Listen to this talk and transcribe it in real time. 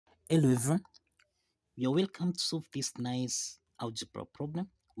Hello everyone, you're welcome to solve this nice algebra problem,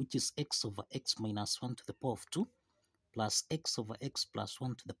 which is x over x minus 1 to the power of 2 plus x over x plus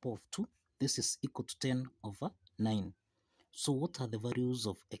 1 to the power of 2. This is equal to 10 over 9. So what are the values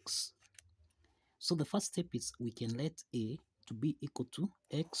of x? So the first step is we can let a to be equal to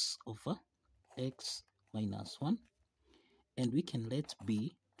x over x minus 1, and we can let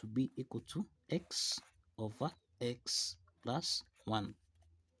b to be equal to x over x plus 1.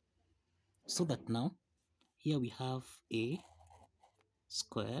 So that now here we have a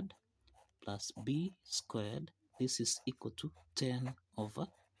squared plus b squared. This is equal to 10 over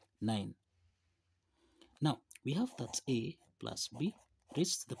 9. Now, we have that a plus b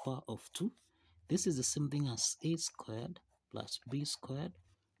raised to the power of 2. This is the same thing as a squared plus b squared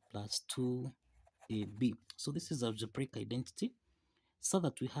plus 2ab. So this is algebraic identity. So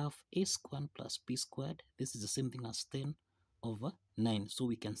that we have a squared plus b squared. This is the same thing as 10 over 9. So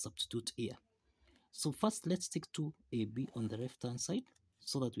we can substitute here. So first, let's take 2ab on the left-hand side,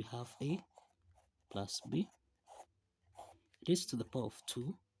 so that we have a plus b raised to the power of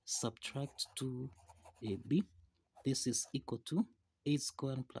 2, subtract 2ab. This is equal to a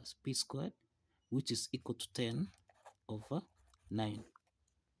squared plus b squared, which is equal to 10 over 9.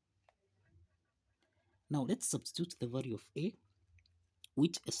 Now let's substitute the value of a,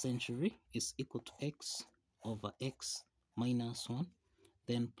 which essentially is equal to x over x minus 1,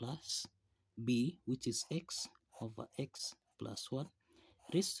 then plus b, which is x over x plus 1,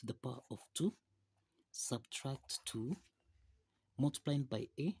 raised to the power of 2, subtract 2, multiplied by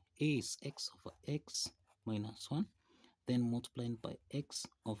a is x over x minus 1, then multiplied by x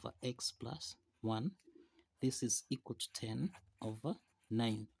over x plus 1. This is equal to 10 over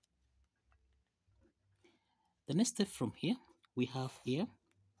 9. The next step from here, we have here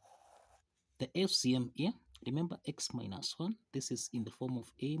the LCM here. Remember, x minus 1, this is in the form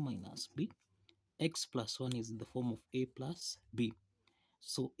of a minus b. X plus 1 is in the form of a plus b.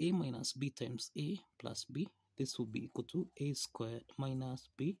 So a minus b times a plus b, this will be equal to a squared minus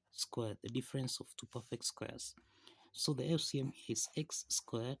b squared, the difference of two perfect squares. So the LCM is x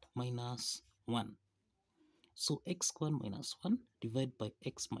squared minus 1. So x squared minus 1 divided by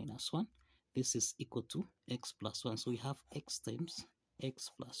x minus 1, this is equal to x plus 1. So we have x times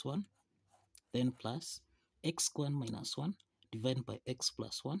x plus 1, then plus x squared minus 1 divided by x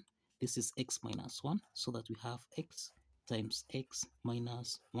plus 1. This is x minus 1, so that we have x times x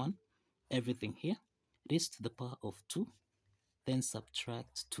minus 1, everything here, raised to the power of 2, then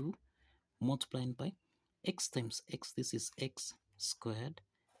subtract 2, multiplied by x times x, this is x squared,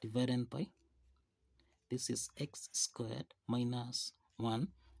 divided by, this is x squared minus 1,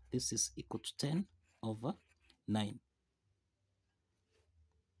 this is equal to 10 over 9.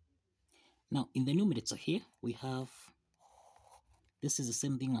 Now, in the numerator here, we have, this is the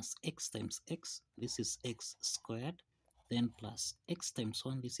same thing as x times x, this is x squared, then plus x times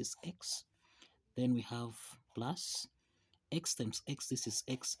 1, this is x, then we have plus x times x, this is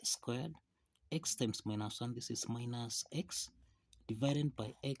x squared, x times minus 1, this is minus x, divided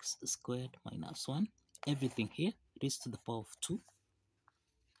by x squared minus 1, everything here raised to the power of 2,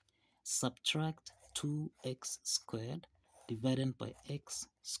 subtract 2x squared divided by x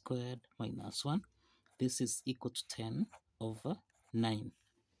squared minus 1, this is equal to 10 over 9.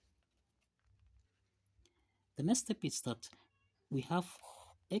 The next step is that we have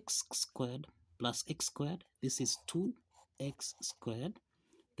x squared plus x squared, this is 2x squared,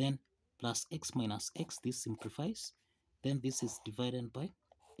 then plus x minus x, this simplifies, then this is divided by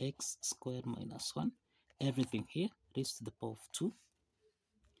x squared minus 1, everything here raised to the power of 2,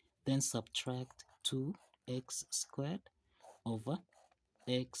 then subtract 2x squared over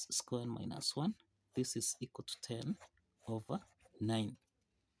x squared minus 1, this is equal to 10 over 9.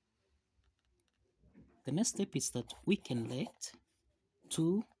 The next step is that we can let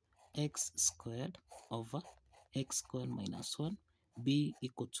 2x squared over x squared minus 1 be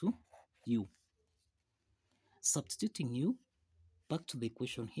equal to u. Substituting u back to the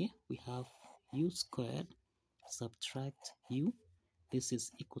equation here, we have u squared subtract u, this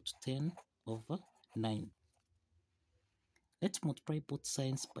is equal to 10 over 9. Let's multiply both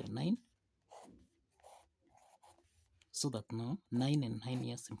sides by 9, so that now 9 and 9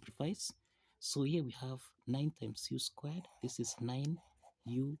 here simplifies. So here we have 9 times u squared, this is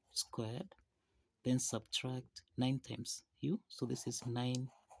 9u squared, then subtract 9 times u, so this is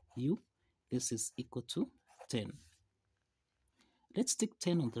 9u, this is equal to 10. Let's take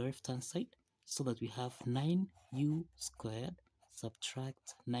 10 on the left hand side, so that we have 9u squared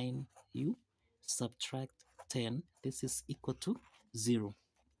subtract 9u subtract 10, this is equal to 0.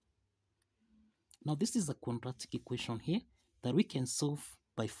 Now this is a quadratic equation here that we can solve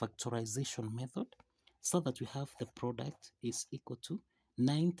by factorization method, so that we have the product is equal to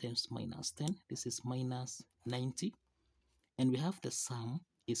 9 times minus 10. This is minus 90. And we have the sum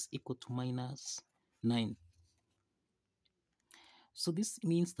is equal to minus 9. So this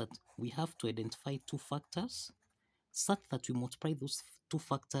means that we have to identify two factors such that we multiply those two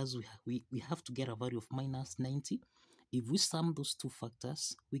factors. We have to get a value of minus 90. If we sum those two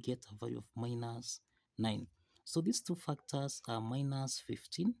factors, we get a value of minus 9. So these two factors are minus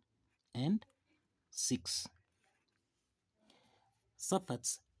 15 and 6. So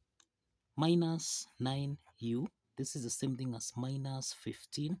that's minus 9u. This is the same thing as minus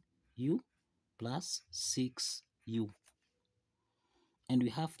 15u plus 6u. And we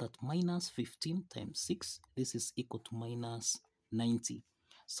have that minus 15 times 6, this is equal to minus 90.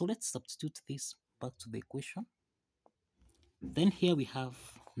 So let's substitute this back to the equation. Then here we have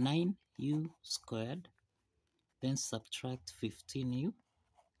 9u squared, then subtract 15u,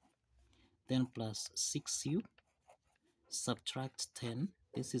 then plus 6u, subtract 10,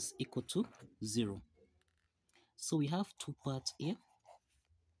 this is equal to 0. So we have two parts here.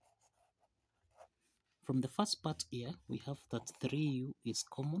 From the first part here, we have that 3u is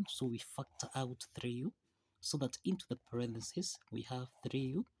common, so we factor out 3u, so that into the parentheses, we have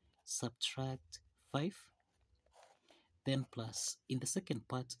 3u, subtract 5, then plus, in the second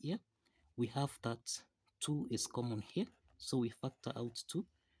part here, we have that 2 is common here, so we factor out 2,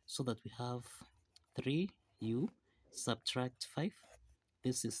 so that we have 3u, subtract 5,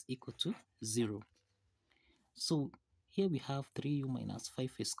 this is equal to 0. So here we have 3u minus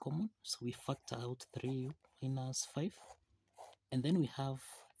 5 is common, so we factor out 3u minus 5, and then we have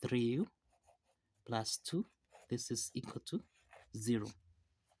 3u plus 2, this is equal to 0.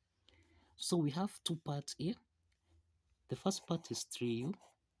 So we have two parts here. The first part is 3u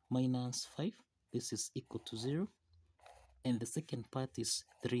minus 5, this is equal to 0, and the second part is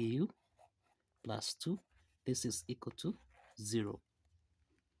 3u plus 2, this is equal to 0.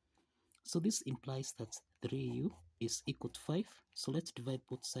 So this implies that 3u is equal to 5. So let's divide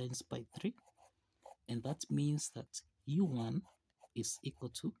both sides by 3. And that means that u1 is equal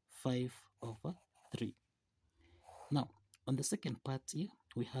to 5 over 3. Now, on the second part here,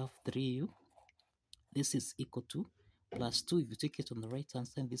 we have 3u. This is equal to plus 2. If you take it on the right hand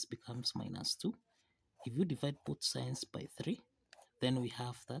side, this becomes minus 2. If you divide both sides by 3, then we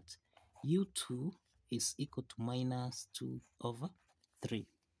have that u2 is equal to minus 2 over 3.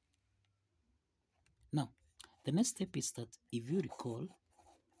 Now, the next step is that if you recall,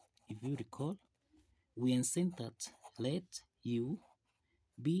 we insert that let u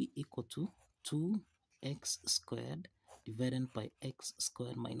be equal to 2x squared divided by x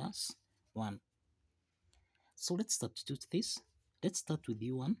squared minus 1. So let's substitute this. Let's start with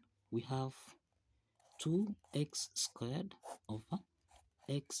u1. We have 2x squared over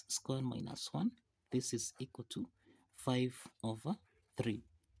x squared minus 1. This is equal to 5 over 3.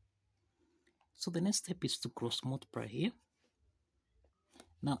 So the next step is to cross multiply here.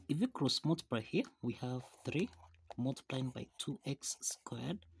 Now, if you cross multiply here, we have 3 multiplied by 2x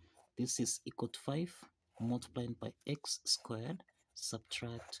squared. This is equal to 5 multiplied by x squared,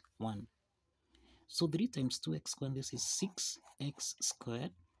 subtract 1. So 3 times 2x squared, this is 6x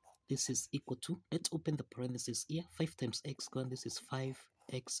squared. This is equal to, let's open the parentheses here, 5 times x squared, this is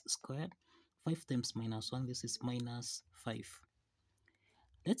 5x squared. 5 times minus 1, this is minus 5.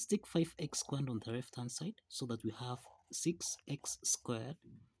 Let's take 5x squared on the left hand side, so that we have 6x squared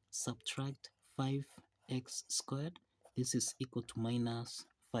subtract 5x squared. This is equal to minus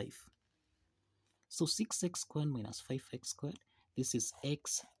 5. So 6x squared minus 5x squared, this is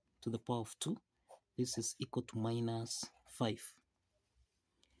x to the power of 2. This is equal to minus 5.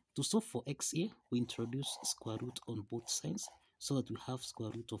 To solve for x here, we introduce square root on both sides, so that we have square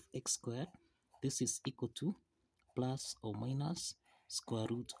root of x squared. This is equal to plus or minus square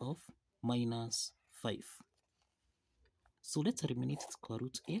root of minus 5. So let's eliminate square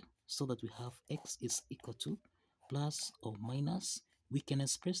root here, so that we have x is equal to plus or minus. We can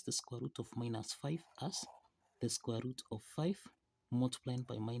express the square root of minus 5 as the square root of 5 multiplied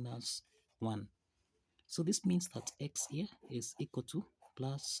by minus 1. So this means that x here is equal to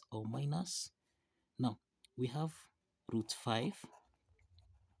plus or minus. Now, we have root 5.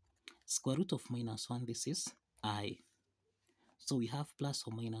 Square root of minus 1, this is I. So we have plus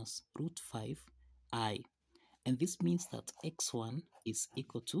or minus root 5 I. And this means that x1 is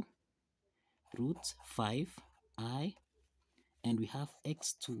equal to root 5 I. And we have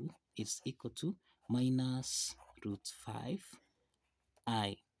x2 is equal to minus root 5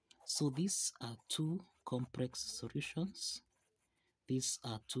 I. So these are two complex solutions. These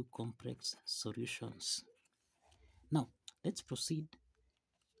are two complex solutions. Now, let's proceed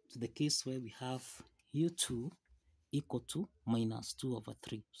to the case where we have u2 equal to minus 2 over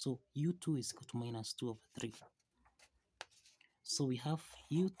 3. So u2 is equal to minus 2 over 3. So we have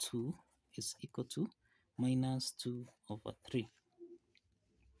u2 is equal to minus 2 over 3.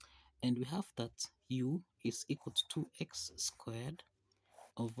 And we have that u is equal to 2x squared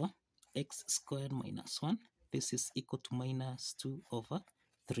over x squared minus 1. This is equal to minus 2 over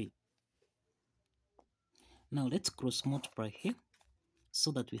 3. Now let's cross multiply here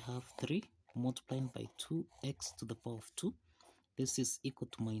so that we have 3 multiplied by 2x to the power of 2. This is equal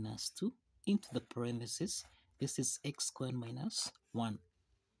to minus 2 into the parentheses. This is x squared minus 1.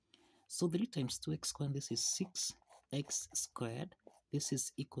 So 3 times 2x squared, this is 6x squared. This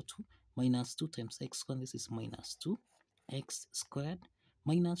is equal to minus 2 times x squared, this is minus 2x squared,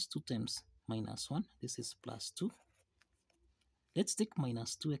 minus 2 times minus 1, this is plus 2. Let's take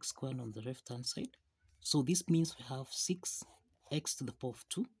minus 2x squared on the left hand side. So this means we have 6x to the power of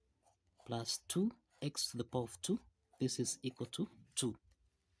 2 plus 2x to the power of 2. This is equal to 2.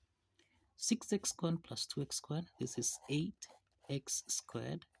 6x squared plus 2x squared, this is 8x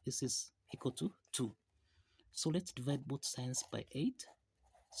squared. This is equal to 2. So let's divide both sides by 8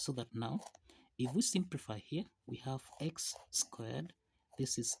 so that now if we simplify here, we have x squared.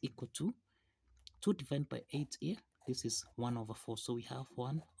 This is equal to 2 divided by 8 here. This is 1 over 4. So we have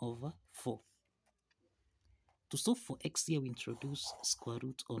 1 over 4. To solve for x here, we introduce square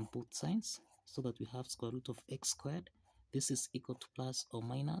root on both sides so that we have square root of x squared. This is equal to plus or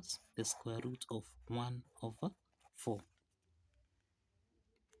minus the square root of 1 over 4.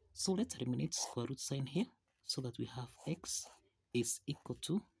 So let's eliminate square root sign here so that we have x is equal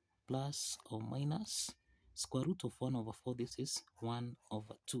to plus or minus square root of 1 over 4. This is 1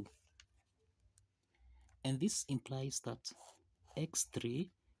 over 2. And this implies that x3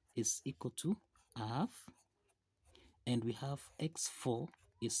 is equal to half. And we have x4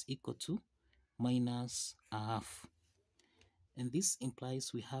 is equal to minus half. And this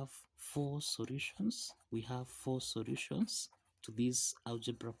implies we have 4 solutions. We have 4 solutions to this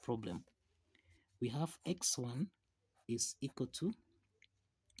algebra problem. We have x1 is equal to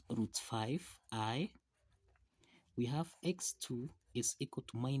root 5i. We have x2 is equal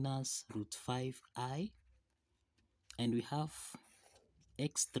to minus root 5i. And we have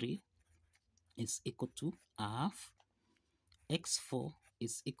x3 is equal to half. x4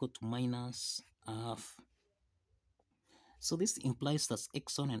 is equal to minus half. So this implies that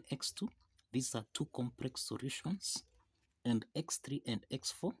x1 and x2, these are 2 complex solutions, and x3 and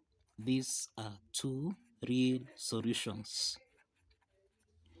x4, these are 2 real solutions.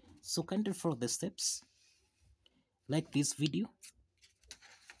 So kindly follow the steps, like this video,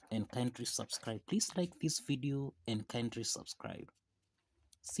 and kindly subscribe. Please like this video and kindly subscribe.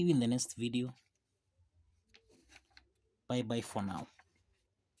 See you in the next video. Bye bye for now.